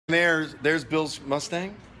There's Bill's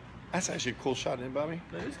Mustang. That's actually a cool shot, isn't it, Bobby?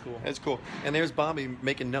 That is cool. That's cool. And there's Bobby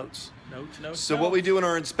making notes. Notes. So what we do in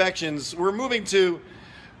our inspections, we're moving to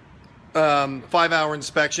 5-hour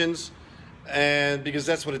inspections, and because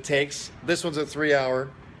that's what it takes. This one's a 3-hour,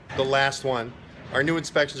 the last one. Our new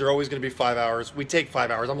inspections are always going to be 5 hours. We take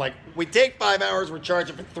 5 hours. I'm like, we take 5 hours, we're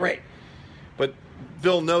charging for 3. But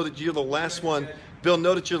Bill, know that you're the last one. Bill,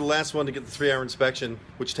 know that you're the last one to get the 3-hour inspection,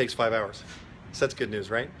 which takes 5 hours. So that's good news,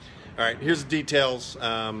 right? All right, here's the details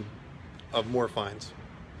of more finds.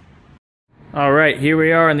 All right, here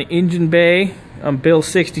we are in the engine bay on Bill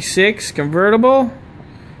 66 convertible.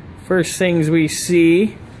 First things we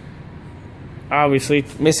see, obviously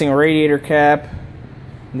missing a radiator cap.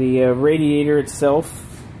 The radiator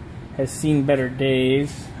itself has seen better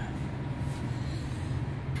days.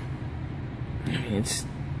 It's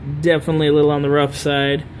definitely a little on the rough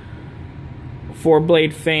side.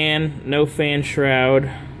 4-blade fan, no fan shroud,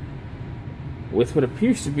 with what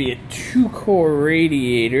appears to be a 2-core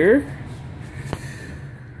radiator.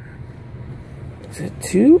 Is it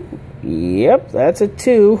 2? Yep, that's a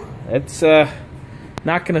 2. That's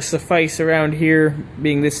not going to suffice around here,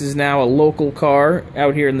 being this is now a local car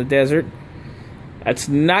out here in the desert. That's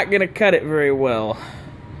not going to cut it very well.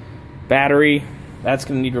 Battery, that's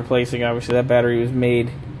going to need replacing. Obviously, that battery was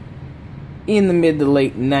made in the mid to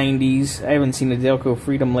late 90s. I haven't seen a Delco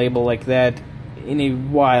Freedom label like that in a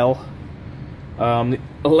while. The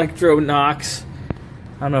Electro Knocks.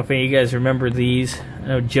 I don't know if any of you guys remember these. I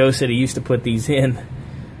know Joe said he used to put these in.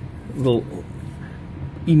 Little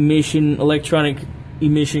electronic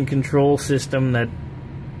emission control system that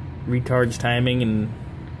retards timing and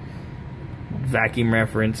vacuum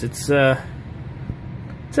reference. It's a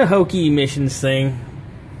hokey emissions thing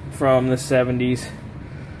from the 70s.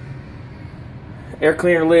 Air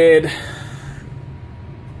cleaner lid.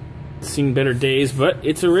 Seen better days, but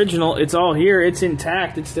it's original. It's all here. It's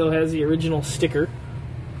intact. It still has the original sticker.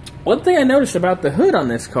 One thing I noticed about the hood on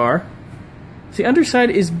this car, the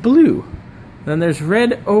underside is blue. Then there's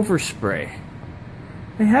red overspray.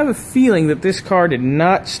 I have a feeling that this car did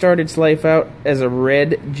not start its life out as a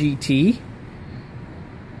red GT.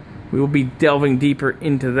 We will be delving deeper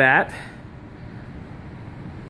into that.